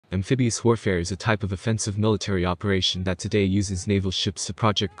Amphibious warfare is a type of offensive military operation that today uses naval ships to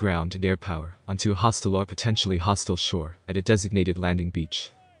project ground and air power onto a hostile or potentially hostile shore at a designated landing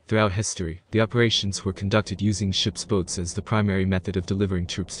beach. Throughout history, the operations were conducted using ships' boats as the primary method of delivering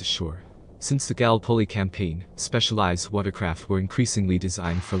troops to shore. Since the Gallipoli campaign, specialized watercraft were increasingly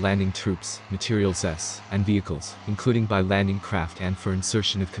designed for landing troops, materials and vehicles, including by landing craft and for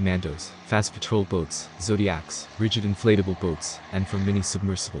insertion of commandos, fast patrol boats, zodiacs, rigid inflatable boats, and for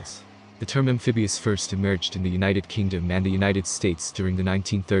mini-submersibles. The term amphibious first emerged in the United Kingdom and the United States during the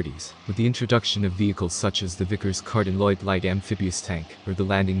 1930s, with the introduction of vehicles such as the Vickers Carden-Lloyd Light Amphibious Tank or the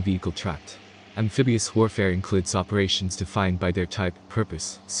Landing Vehicle Tract. Amphibious warfare includes operations defined by their type,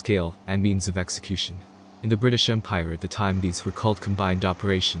 purpose, scale, and means of execution. In the British Empire at the time, these were called combined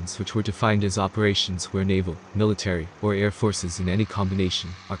operations, which were defined as operations where naval, military, or air forces in any combination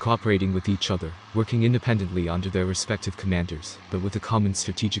are cooperating with each other, working independently under their respective commanders, but with a common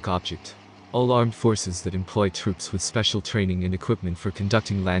strategic object. All armed forces that employ troops with special training and equipment for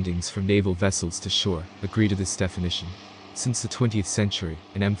conducting landings from naval vessels to shore agree to this definition. Since the 20th century,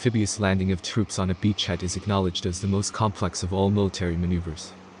 an amphibious landing of troops on a beachhead is acknowledged as the most complex of all military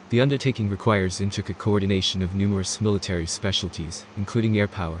maneuvers. The undertaking requires intricate coordination of numerous military specialties, including air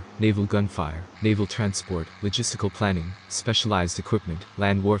power, naval gunfire, naval transport, logistical planning, specialized equipment,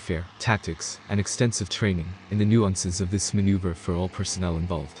 land warfare, tactics, and extensive training in the nuances of this maneuver for all personnel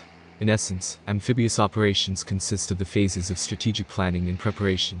involved. In essence, amphibious operations consist of the phases of strategic planning and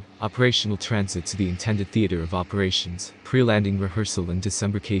preparation, operational transit to the intended theater of operations, pre-landing rehearsal and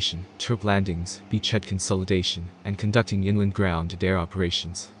disembarkation, troop landings, beachhead consolidation, and conducting inland ground and air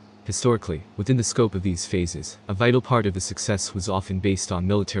operations. Historically, within the scope of these phases, a vital part of the success was often based on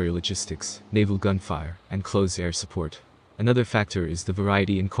military logistics, naval gunfire, and close air support. Another factor is the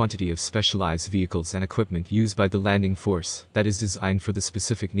variety and quantity of specialized vehicles and equipment used by the landing force that is designed for the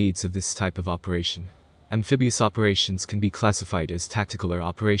specific needs of this type of operation. Amphibious operations can be classified as tactical or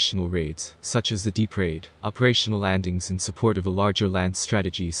operational raids, such as the deep raid, operational landings in support of a larger land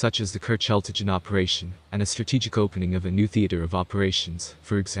strategy such as the Kerch-Eltigen operation, and a strategic opening of a new theater of operations,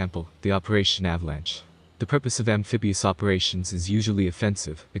 for example, the Operation Avalanche. The purpose of amphibious operations is usually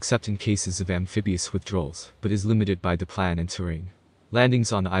offensive, except in cases of amphibious withdrawals, but is limited by the plan and terrain.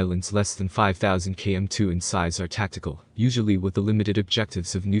 Landings on islands less than 5,000 km2 in size are tactical, usually with the limited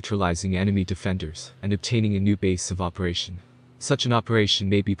objectives of neutralizing enemy defenders and obtaining a new base of operation. Such an operation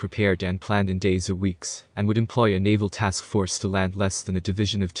may be prepared and planned in days or weeks, and would employ a naval task force to land less than a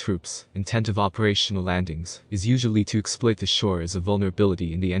division of troops. Intent of operational landings is usually to exploit the shore as a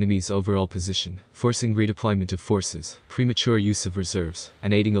vulnerability in the enemy's overall position, forcing redeployment of forces, premature use of reserves,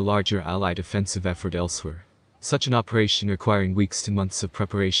 and aiding a larger Allied offensive effort elsewhere. Such an operation, requiring weeks to months of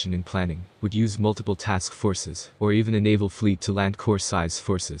preparation and planning, would use multiple task forces, or even a naval fleet to land corps-size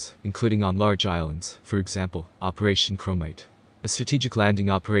forces, including on large islands, for example, Operation Chromite. A strategic landing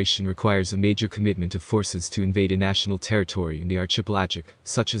operation requires a major commitment of forces to invade a national territory in the archipelagic,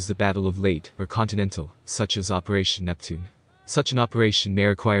 such as the Battle of Leyte, or continental, such as Operation Neptune. Such an operation may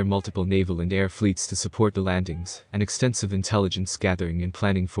require multiple naval and air fleets to support the landings, and extensive intelligence gathering and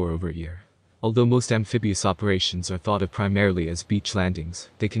planning for over a year. Although most amphibious operations are thought of primarily as beach landings,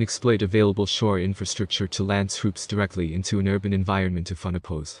 they can exploit available shore infrastructure to land troops directly into an urban environment if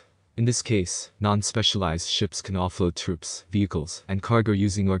unopposed. In this case, non-specialized ships can offload troops, vehicles, and cargo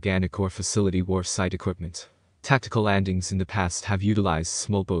using organic or facility war site equipment. Tactical landings in the past have utilized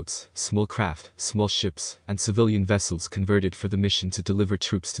small boats, small craft, small ships, and civilian vessels converted for the mission to deliver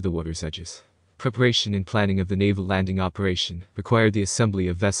troops to the water's edges. Preparation and planning of the naval landing operation required the assembly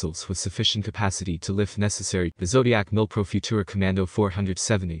of vessels with sufficient capacity to lift necessary. The Zodiac Milpro Futura Commando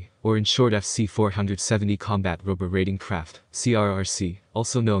 470, or in short FC-470 Combat Rubber Raiding Craft, CRRC,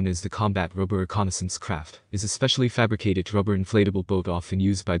 also known as the Combat Rubber Reconnaissance Craft, is a specially fabricated rubber inflatable boat often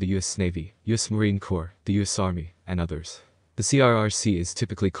used by the U.S. Navy, U.S. Marine Corps, the U.S. Army, and others. The CRRC is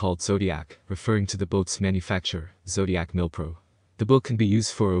typically called Zodiac, referring to the boat's manufacturer, Zodiac Milpro. The boat can be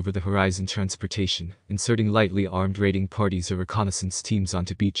used for over-the-horizon transportation, inserting lightly armed raiding parties or reconnaissance teams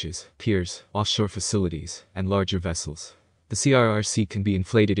onto beaches, piers, offshore facilities, and larger vessels. The CRRC can be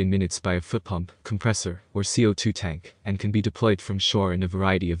inflated in minutes by a foot pump, compressor, or CO2 tank, and can be deployed from shore in a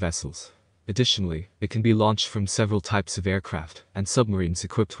variety of vessels. Additionally, it can be launched from several types of aircraft and submarines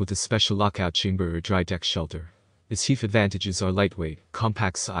equipped with a special lockout chamber or dry deck shelter. Its chief advantages are lightweight,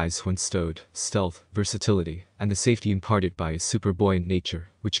 compact size when stowed, stealth, versatility, and the safety imparted by its super buoyant nature,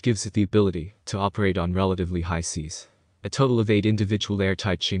 which gives it the ability to operate on relatively high seas. A total of 8 individual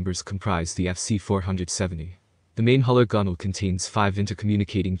airtight chambers comprise the FC-470. The main hull or gunnel contains 5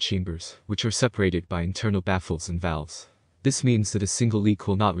 intercommunicating chambers, which are separated by internal baffles and valves. This means that a single leak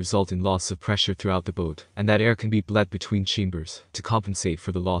will not result in loss of pressure throughout the boat, and that air can be bled between chambers to compensate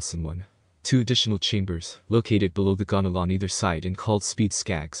for the loss in one. 2 additional chambers, located below the gunwale on either side and called speed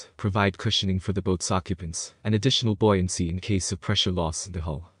skags, provide cushioning for the boat's occupants, and additional buoyancy in case of pressure loss in the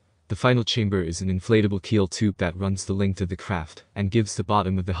hull. The final chamber is an inflatable keel tube that runs the length of the craft, and gives the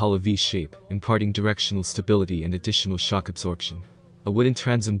bottom of the hull a V-shape, imparting directional stability and additional shock absorption. A wooden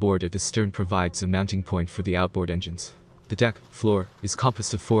transom board at the stern provides a mounting point for the outboard engines. The deck floor is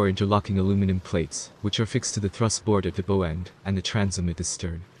composed of 4 interlocking aluminum plates, which are fixed to the thrust board at the bow end and the transom at the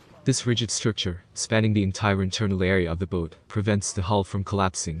stern. This rigid structure, spanning the entire internal area of the boat, prevents the hull from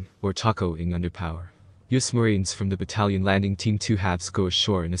collapsing or tacoing under power. U.S. Marines from the Battalion Landing Team 2 halves go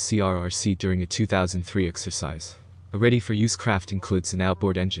ashore in a CRRC during a 2003 exercise. A ready-for-use craft includes an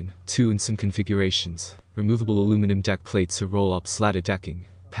outboard engine, 2 in some configurations, removable aluminum deck plates or roll-up slatted decking,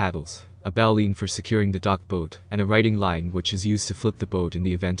 paddles, a bowline for securing the dock boat, and a righting line which is used to flip the boat in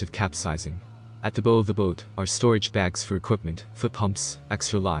the event of capsizing. At the bow of the boat are storage bags for equipment, foot pumps,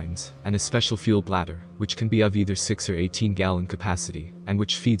 extra lines, and a special fuel bladder, which can be of either 6 or 18-gallon capacity, and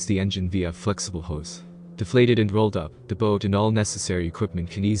which feeds the engine via a flexible hose. Deflated and rolled up, the boat and all necessary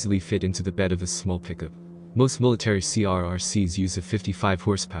equipment can easily fit into the bed of a small pickup. Most military CRRCs use a 55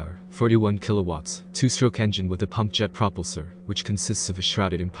 horsepower, 41 kilowatts, 2-stroke engine with a pump jet propulsor, which consists of a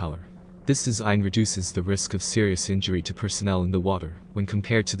shrouded impeller. This design reduces the risk of serious injury to personnel in the water when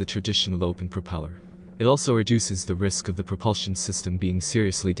compared to the traditional open propeller. It also reduces the risk of the propulsion system being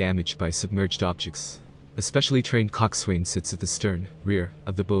seriously damaged by submerged objects. A specially trained coxswain sits at the stern, rear,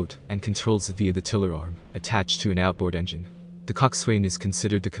 of the boat and controls it via the tiller arm, attached to an outboard engine. The coxswain is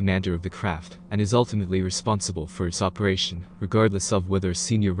considered the commander of the craft and is ultimately responsible for its operation, regardless of whether a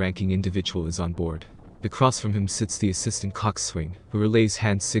senior-ranking individual is on board. Across from him sits the assistant coxswain, who relays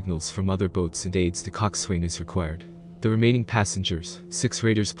hand signals from other boats and aids the coxswain as required. The remaining passengers, 6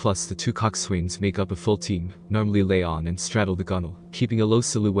 raiders plus the 2 coxswains make up a full team, normally lay on and straddle the gunwale, keeping a low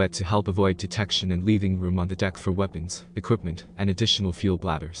silhouette to help avoid detection and leaving room on the deck for weapons, equipment, and additional fuel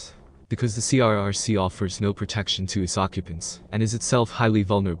bladders. Because the CRRC offers no protection to its occupants, and is itself highly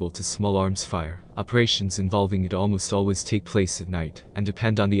vulnerable to small arms fire, operations involving it almost always take place at night, and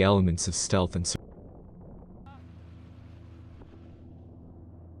depend on the elements of stealth and survival.